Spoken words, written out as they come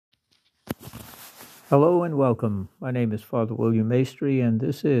Hello and welcome. My name is Father William Maestri, and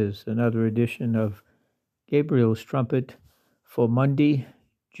this is another edition of Gabriel's Trumpet for Monday,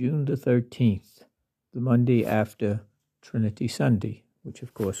 June the 13th, the Monday after Trinity Sunday, which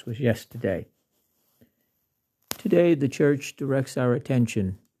of course was yesterday. Today, the Church directs our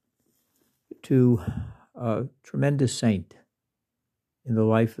attention to a tremendous saint in the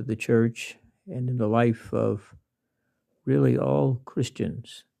life of the Church and in the life of really all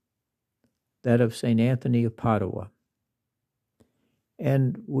Christians, that of St. Anthony of Padua.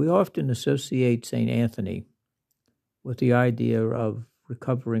 And we often associate St. Anthony with the idea of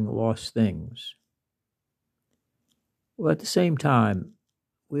recovering lost things. Well, at the same time,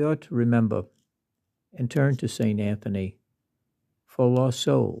 we ought to remember and turn to St. Anthony for lost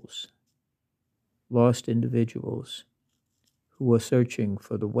souls, lost individuals who are searching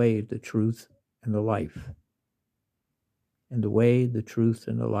for the way, the truth, and the life. And the way, the truth,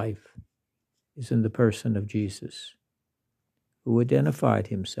 and the life is in the person of Jesus, who identified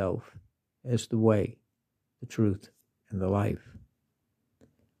himself as the way, the truth, and the life.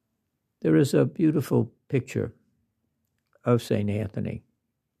 There is a beautiful picture of St. Anthony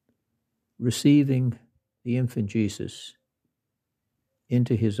receiving the infant Jesus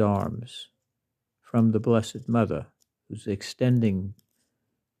into his arms from the Blessed Mother, who's extending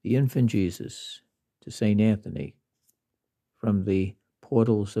the infant Jesus to St. Anthony from the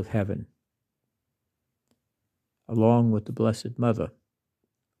portals of heaven, along with the Blessed Mother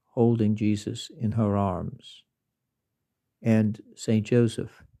holding Jesus in her arms, and St.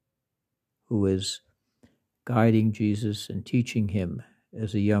 Joseph, who is guiding Jesus and teaching him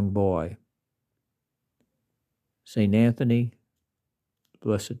as a young boy. St. Anthony,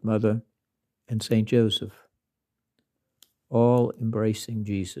 Blessed Mother, and St. Joseph, all embracing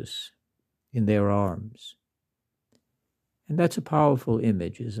Jesus in their arms. And that's a powerful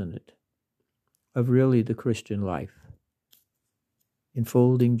image, isn't it, of really the Christian life,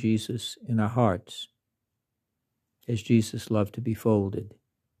 enfolding Jesus in our hearts as Jesus loved to be folded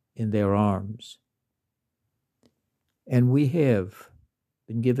in their arms. And we have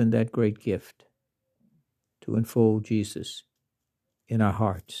been given that great gift to enfold Jesus in our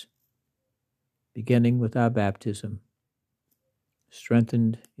hearts, beginning with our baptism,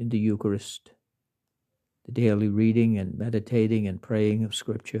 strengthened in the Eucharist, the daily reading and meditating and praying of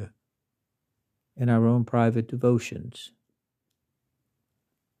Scripture, and our own private devotions.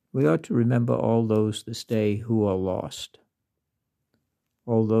 We ought to remember all those this day who are lost,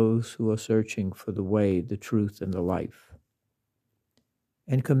 all those who are searching for the way, the truth, and the life,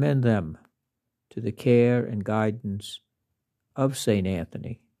 and commend them to the care and guidance of St.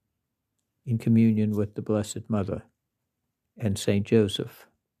 Anthony in communion with the Blessed Mother and St. Joseph.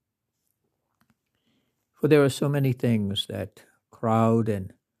 For there are so many things that crowd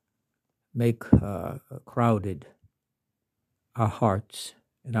and make crowded our hearts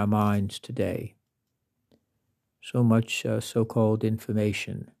and our minds today. So much so-called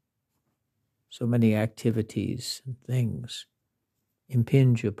information, so many activities and things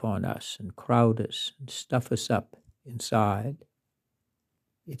impinge upon us and crowd us and stuff us up inside.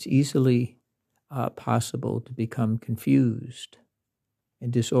 It's easily possible to become confused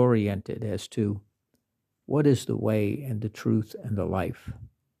and disoriented as to what is the way and the truth and the life.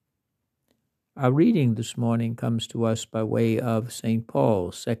 Our reading this morning comes to us by way of St.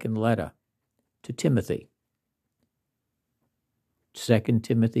 Paul's second letter to Timothy. 2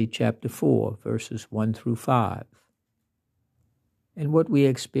 Timothy chapter 4, verses 1 through 5. And what we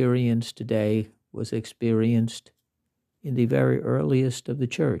experience today was experienced in the very earliest of the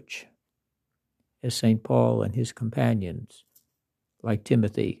church, as St. Paul and his companions, like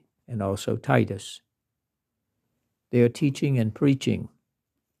Timothy and also Titus, they are teaching and preaching,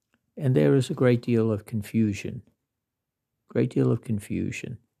 and there is a great deal of confusion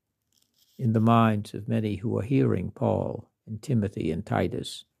in the minds of many who are hearing Paul and Timothy and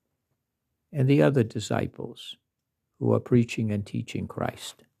Titus and the other disciples who are preaching and teaching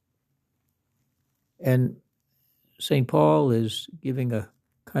Christ. And St. Paul is giving a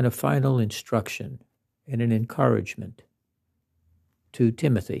kind of final instruction and an encouragement to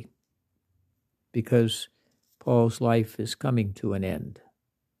Timothy, because Paul's life is coming to an end,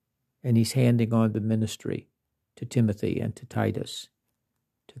 and he's handing on the ministry to Timothy and to Titus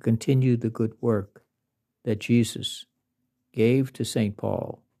to continue the good work that Jesus gave to St.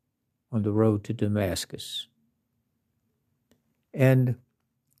 Paul on the road to Damascus. And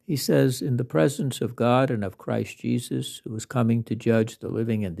he says, in the presence of God and of Christ Jesus, who is coming to judge the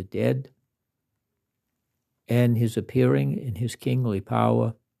living and the dead, and his appearing in his kingly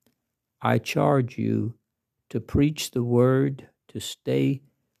power, I charge you to preach the word, to stay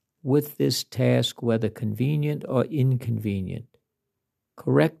with this task, whether convenient or inconvenient,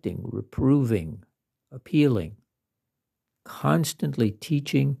 correcting, reproving, appealing, constantly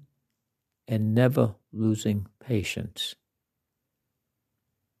teaching, and never losing patience.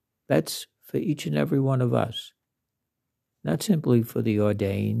 That's for each and every one of us, not simply for the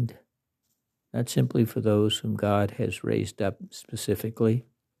ordained, not simply for those whom God has raised up specifically,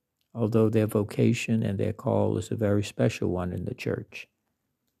 although their vocation and their call is a very special one in the church,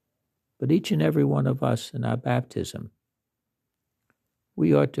 but each and every one of us in our baptism.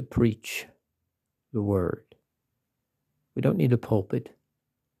 We ought to preach the word. We don't need a pulpit.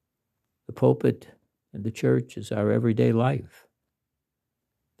 The pulpit in the church is our everyday life.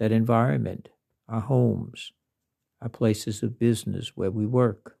 That environment, our homes, our places of business where we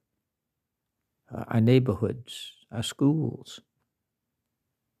work, our neighborhoods, our schools,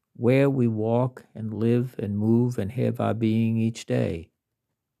 where we walk and live and move and have our being each day.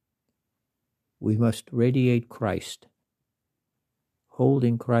 We must radiate Christ,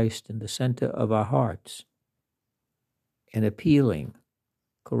 holding Christ in the center of our hearts, and appealing,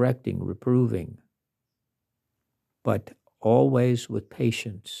 correcting, reproving, but always with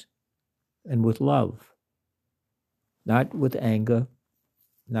patience and with love, not with anger,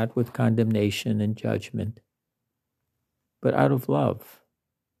 not with condemnation and judgment, but out of love,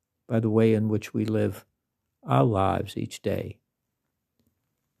 by the way in which we live our lives each day.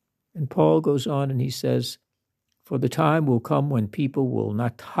 And Paul goes on and he says, "For the time will come when people will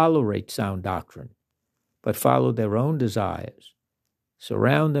not tolerate sound doctrine, but follow their own desires,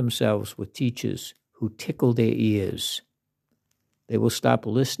 surround themselves with teachers who tickle their ears. They will stop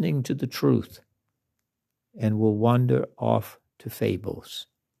listening to the truth and will wander off to fables."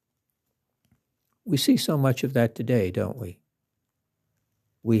 We see so much of that today, don't we?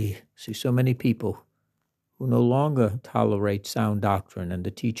 We see so many people who no longer tolerate sound doctrine and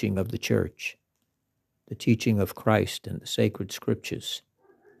the teaching of the church, the teaching of Christ and the sacred scriptures.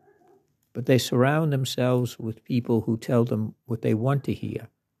 But they surround themselves with people who tell them what they want to hear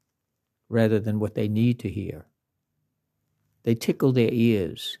rather than what they need to hear. They tickle their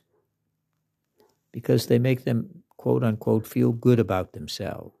ears because they make them, quote unquote, feel good about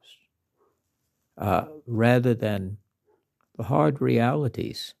themselves, rather than the hard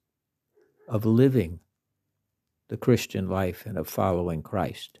realities of living the Christian life and of following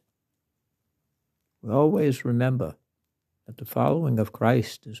Christ. We always remember that the following of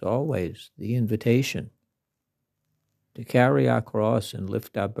Christ is always the invitation to carry our cross and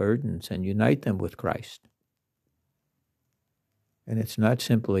lift our burdens and unite them with Christ. And it's not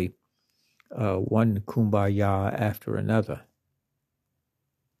simply one kumbaya after another.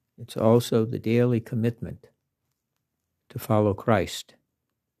 It's also the daily commitment to follow Christ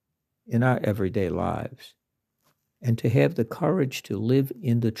in our everyday lives and to have the courage to live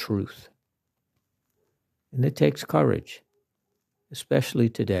in the truth. And it takes courage, especially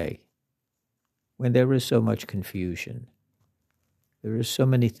today, when there is so much confusion. There are so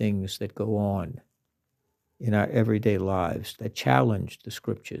many things that go on in our everyday lives that challenge the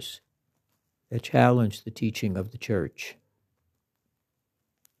scriptures, that challenge the teaching of the church.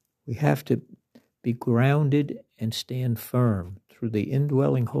 We have to be grounded and stand firm through the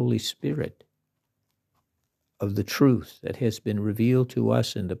indwelling Holy Spirit of the truth that has been revealed to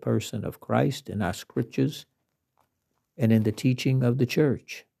us in the person of Christ, in our scriptures, and in the teaching of the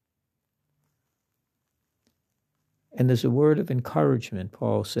church. And as a word of encouragement,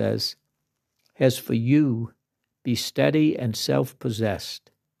 Paul says, "As for you, be steady and self-possessed."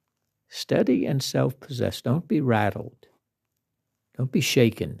 Steady and self-possessed. Don't be rattled. Don't be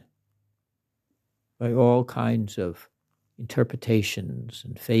shaken by all kinds of interpretations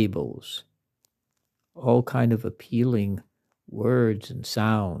and fables, all kind of appealing words and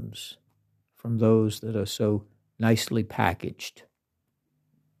sounds from those that are so nicely packaged.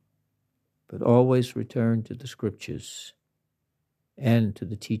 But always return to the scriptures and to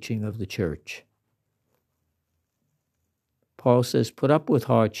the teaching of the church. Paul says, put up with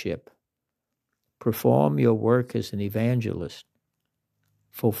hardship. Perform your work as an evangelist.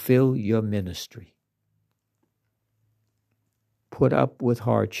 Fulfill your ministry. Put up with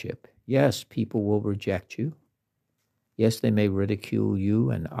hardship. Yes, people will reject you. Yes, they may ridicule you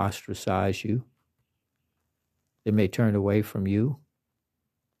and ostracize you. They may turn away from you.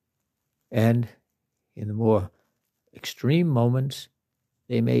 And in the more extreme moments,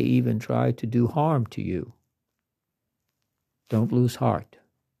 they may even try to do harm to you. Don't lose heart.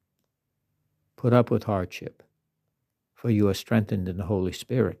 Put up with hardship, for you are strengthened in the Holy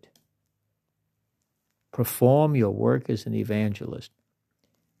Spirit. Perform your work as an evangelist.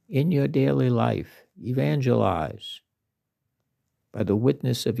 In your daily life, evangelize. by the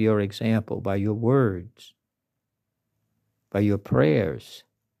witness of your example, by your words, by your prayers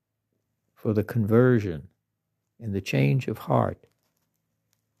for the conversion and the change of heart,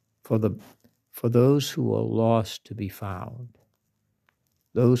 for those who are lost to be found,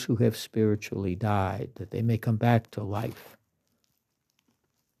 those who have spiritually died, that they may come back to life.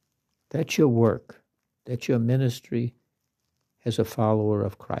 That's your work. That's your ministry as a follower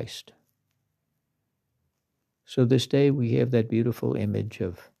of Christ. So this day we have that beautiful image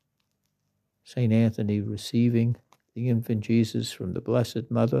of St. Anthony receiving the infant Jesus from the Blessed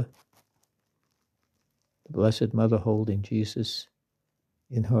Mother holding Jesus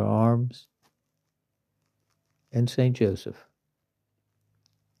in her arms, and St. Joseph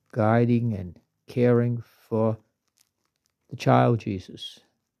guiding and caring for the child Jesus,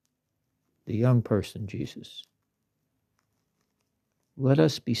 the young person Jesus. Let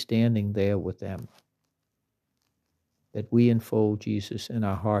us be standing there with them, that we enfold Jesus in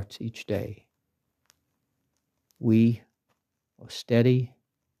our hearts each day. We are steady,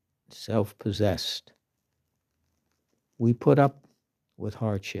 self-possessed. We put up with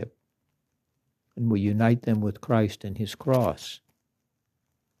hardship, and we unite them with Christ and his cross.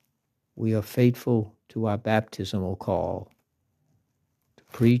 We are faithful to our baptismal call to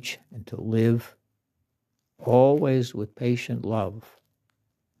preach and to live, always with patient love,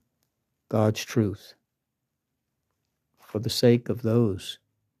 God's truth, for the sake of those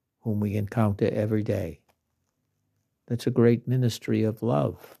whom we encounter every day. That's a great ministry of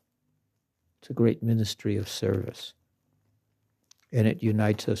love. It's a great ministry of service. And it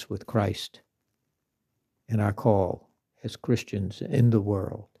unites us with Christ in our call as Christians in the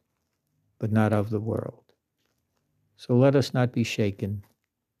world, but not of the world. So let us not be shaken,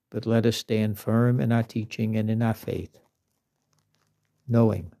 but let us stand firm in our teaching and in our faith,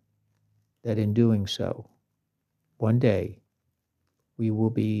 knowing that in doing so, one day we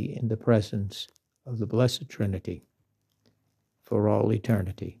will be in the presence of the Blessed Trinity for all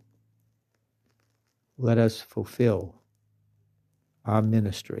eternity. Let us fulfill our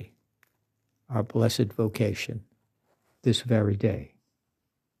ministry, our blessed vocation, this very day.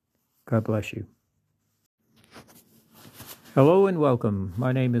 God bless you. Hello and welcome.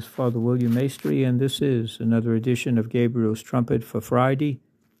 My name is Father William Maestri, and this is another edition of Gabriel's Trumpet for Friday,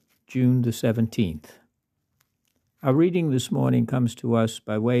 June the 17th. Our reading this morning comes to us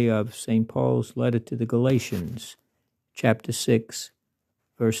by way of St. Paul's letter to the Galatians, chapter 6,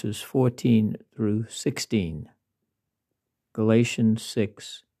 verses 14 through 16. Galatians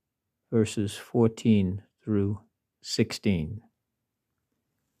 6, verses 14 through 16.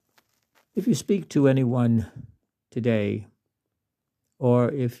 If you speak to anyone today,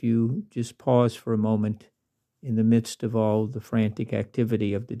 or if you just pause for a moment in the midst of all the frantic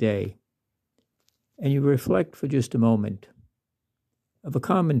activity of the day, and you reflect for just a moment of a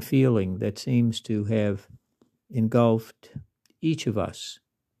common feeling that seems to have engulfed each of us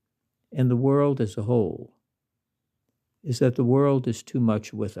and the world as a whole, is that the world is too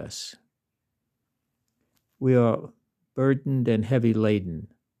much with us. We are burdened and heavy laden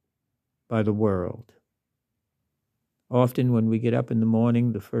by the world. Often when we get up in the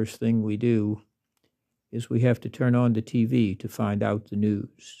morning, the first thing we do is we have to turn on the TV to find out the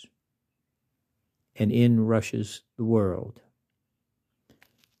news. And in rushes the world.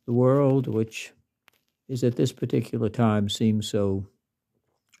 The world which is at this particular time seems so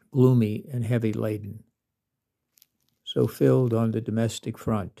gloomy and heavy laden, so filled on the domestic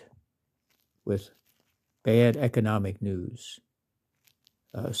front with bad economic news,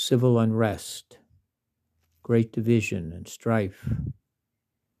 civil unrest, great division and strife.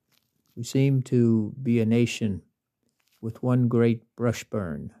 We seem to be a nation with one great brush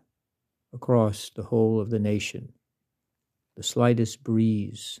burn across the whole of the nation. The slightest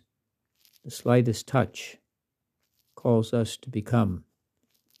breeze, the slightest touch calls us to become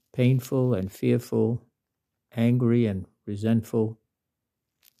painful and fearful, angry and resentful,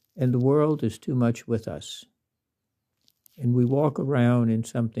 and the world is too much with us. And we walk around in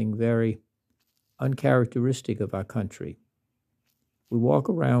something very uncharacteristic of our country. We walk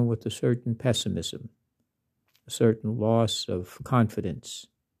around with a certain pessimism, a certain loss of confidence,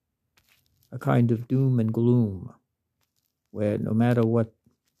 a kind of doom and gloom, where no matter what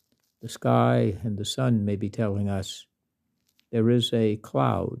the sky and the sun may be telling us, there is a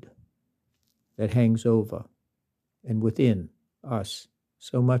cloud that hangs over and within us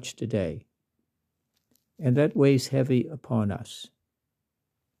so much today. And that weighs heavy upon us,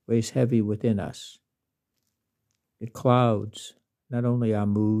 weighs heavy within us. It clouds not only our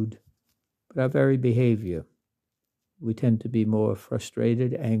mood, but our very behavior. We tend to be more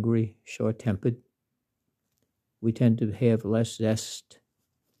frustrated, angry, short-tempered. We tend to have less zest,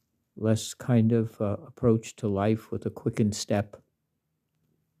 less kind of approach to life with a quickened step.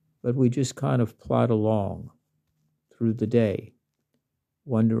 But we just kind of plod along through the day,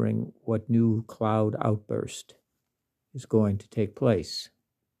 wondering what new cloud outburst is going to take place.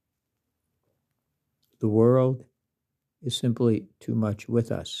 The world is simply too much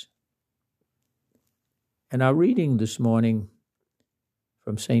with us. And our reading this morning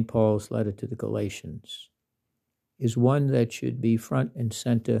from St. Paul's letter to the Galatians is one that should be front and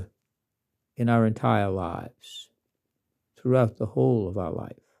center in our entire lives, throughout the whole of our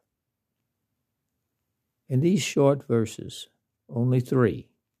life. In these short verses, only 3,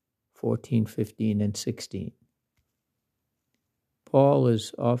 14, 15, and 16, Paul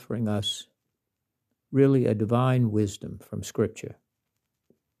is offering us really a divine wisdom from Scripture,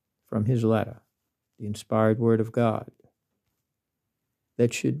 from his letter, the inspired Word of God,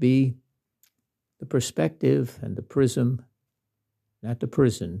 that should be the perspective and the prism, not the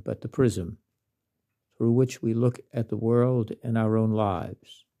prison, but the prism, through which we look at the world and our own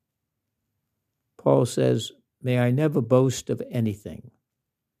lives. Paul says, "May I never boast of anything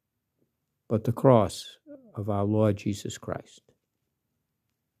but the cross of our Lord Jesus Christ."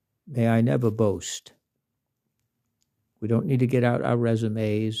 May I never boast. We don't need to get out our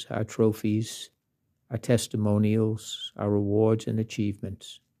resumes, our trophies, our testimonials, our rewards and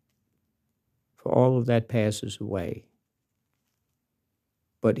achievements, for all of that passes away.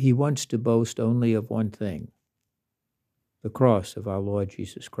 But he wants to boast only of one thing, the cross of our Lord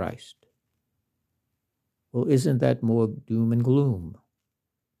Jesus Christ. Well, isn't that more doom and gloom?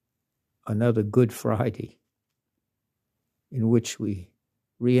 Another Good Friday in which we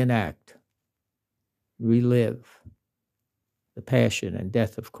reenact, relive the passion and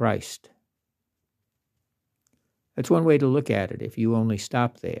death of Christ. That's one way to look at it if you only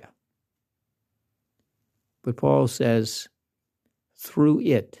stop there. But Paul says, through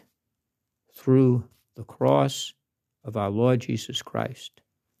it, through the cross of our Lord Jesus Christ,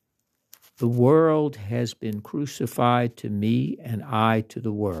 the world has been crucified to me and I to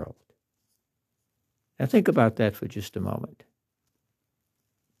the world. Now think about that for just a moment.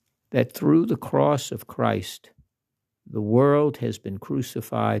 That through the cross of Christ, the world has been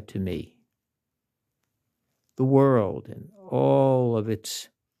crucified to me. The world and all of its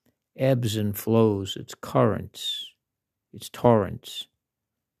ebbs and flows, its currents, its torrents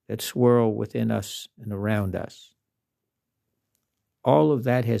that swirl within us and around us. All of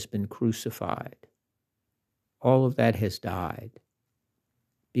that has been crucified. All of that has died,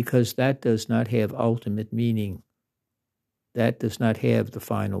 because that does not have ultimate meaning. That does not have the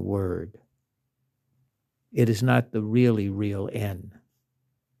final word. It is not the really real end.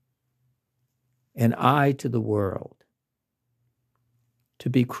 And I to the world, to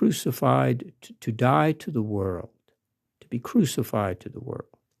be crucified, to die to the world, to be crucified to the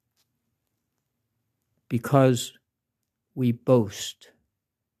world, because we boast,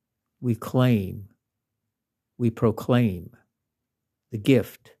 we claim, we proclaim the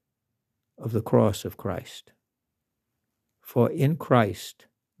gift of the cross of Christ. For in Christ,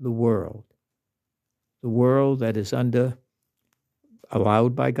 the world that is under,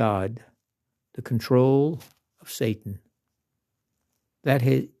 allowed by God, the control of Satan,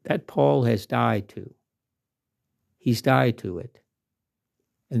 that Paul has died to. He's died to it.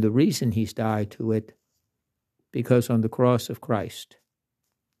 And the reason he's died to it, because on the cross of Christ,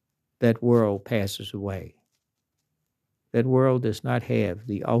 that world passes away. That world does not have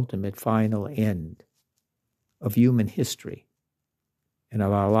the ultimate final end of human history and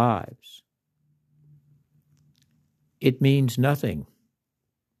of our lives. It means nothing.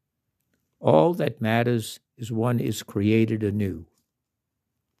 All that matters is one is created anew.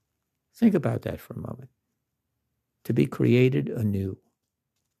 Think about that for a moment. To be created anew.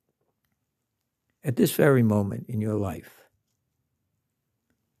 At this very moment in your life,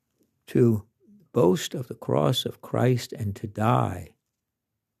 to boast of the cross of Christ and to die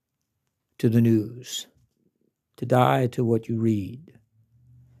to the news, to die to what you read,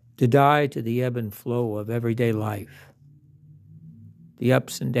 to die to the ebb and flow of everyday life, the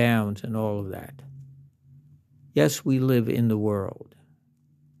ups and downs and all of that. Yes, we live in the world,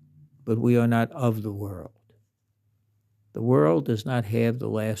 but we are not of the world. The world does not have the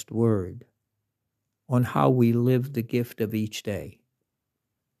last word on how we live the gift of each day.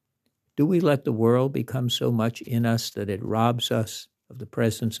 Do we let the world become so much in us that it robs us of the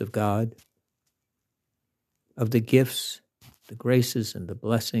presence of God, of the gifts, the graces, and the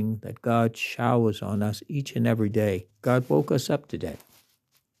blessing that God showers on us each and every day? God woke us up today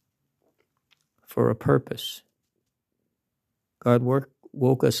for a purpose. God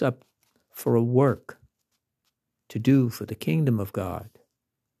woke us up for a work. to do for the kingdom of God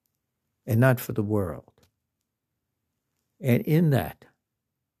and not for the world. And in that,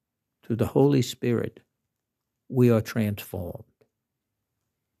 through the Holy Spirit, we are transformed.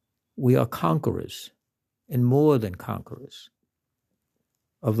 We are conquerors and more than conquerors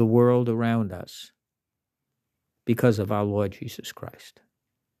of the world around us because of our Lord Jesus Christ.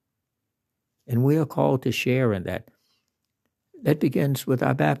 And we are called to share in that. That begins with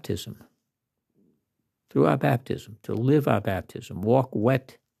our baptism. Through our baptism, to live our baptism, walk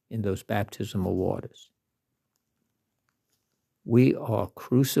wet in those baptismal waters. We are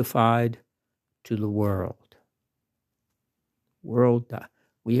crucified to the world.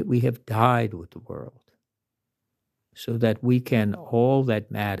 We have died with the world so that we can, all that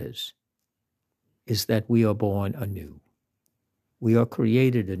matters is that we are born anew. We are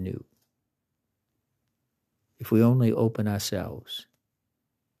created anew. If we only open ourselves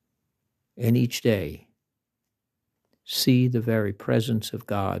and each day see the very presence of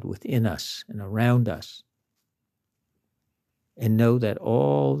God within us and around us, and know that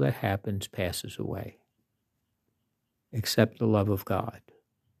all that happens passes away, except the love of God,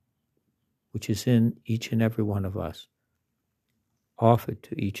 which is in each and every one of us, offered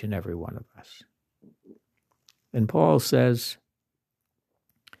to each and every one of us. And Paul says,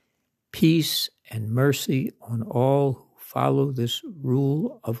 peace and mercy on all who follow this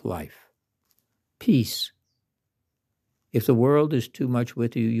rule of life. Peace. If the world is too much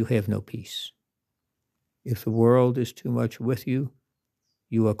with you, you have no peace. If the world is too much with you,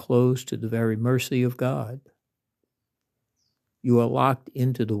 you are closed to the very mercy of God. You are locked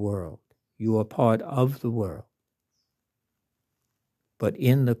into the world. You are part of the world. But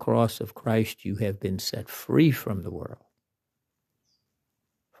in the cross of Christ, you have been set free from the world.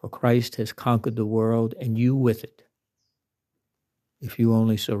 For Christ has conquered the world, and you with it, if you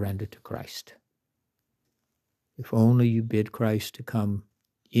only surrender to Christ. If only you bid Christ to come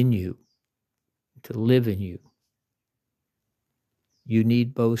in you, to live in you. You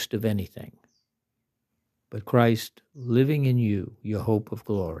need boast of anything, but Christ living in you, your hope of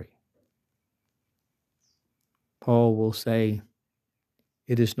glory. Paul will say,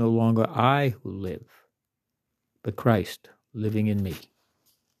 it is no longer I who live, but Christ living in me.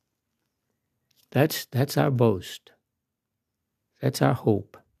 That's our boast. That's our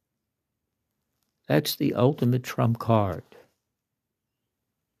hope. That's the ultimate trump card.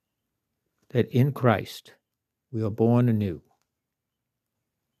 That in Christ we are born anew.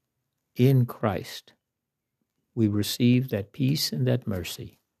 In Christ we receive that peace and that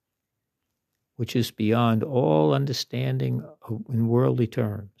mercy, which is beyond all understanding in worldly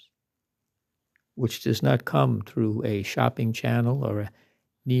terms, which does not come through a shopping channel or a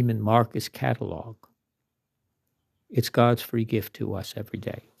Neiman Marcus catalog. It's God's free gift to us every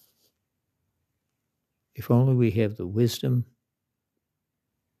day. If only we have the wisdom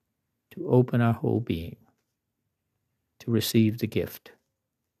to open our whole being to receive the gift.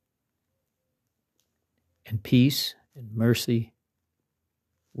 And peace and mercy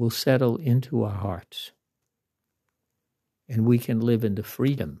will settle into our hearts. And we can live in the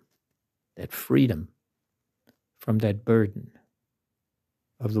freedom from that burden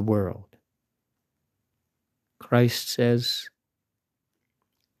of the world. Christ says,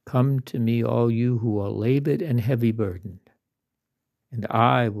 come to me, all you who are labored and heavy burdened, and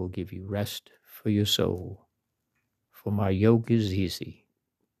I will give you rest for your soul. For my yoke is easy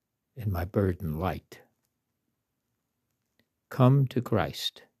and my burden light. Come to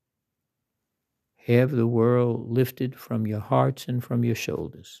Christ. Have the world lifted from your hearts and from your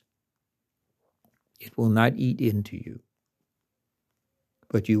shoulders. It will not eat into you,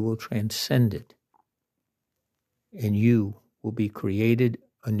 but you will transcend it, and you will be created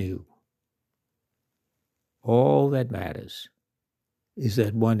anew. All that matters is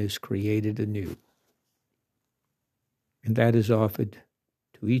that one is created anew, and that is offered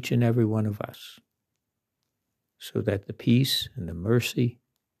to each and every one of us, so that the peace and the mercy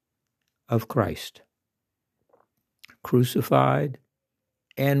of Christ, crucified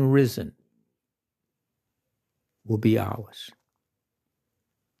and risen, will be ours.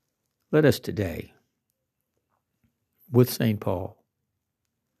 Let us today, with St. Paul,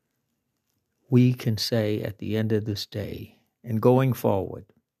 we can say at the end of this day and going forward,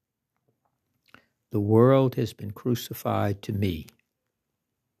 the world has been crucified to me,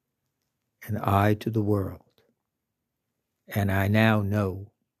 and I to the world. And I now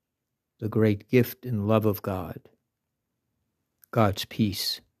know the great gift and love of God, God's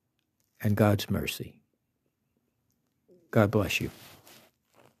peace and God's mercy. God bless you.